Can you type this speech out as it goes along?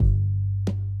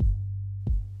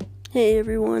Hey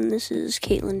everyone, this is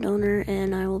Caitlin Donor,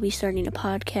 and I will be starting a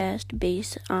podcast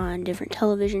based on different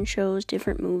television shows,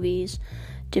 different movies,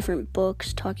 different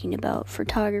books, talking about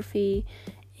photography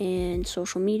and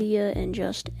social media and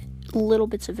just little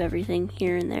bits of everything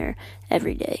here and there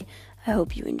every day. I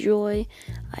hope you enjoy.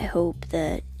 I hope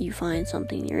that you find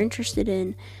something you're interested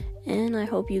in, and I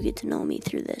hope you get to know me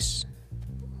through this.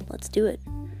 Let's do it.